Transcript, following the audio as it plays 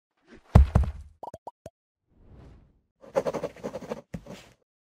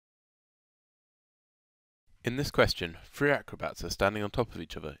In this question, three acrobats are standing on top of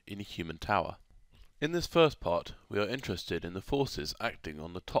each other in a human tower. In this first part, we are interested in the forces acting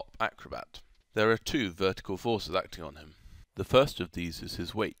on the top acrobat. There are two vertical forces acting on him. The first of these is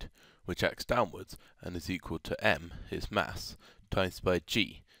his weight, which acts downwards and is equal to m, his mass, times by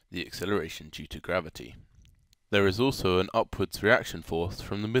g, the acceleration due to gravity. There is also an upwards reaction force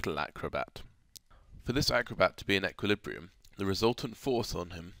from the middle acrobat. For this acrobat to be in equilibrium, the resultant force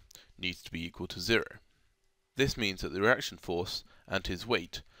on him needs to be equal to 0. This means that the reaction force and his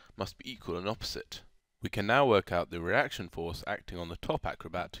weight must be equal and opposite. We can now work out the reaction force acting on the top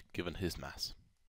acrobat given his mass.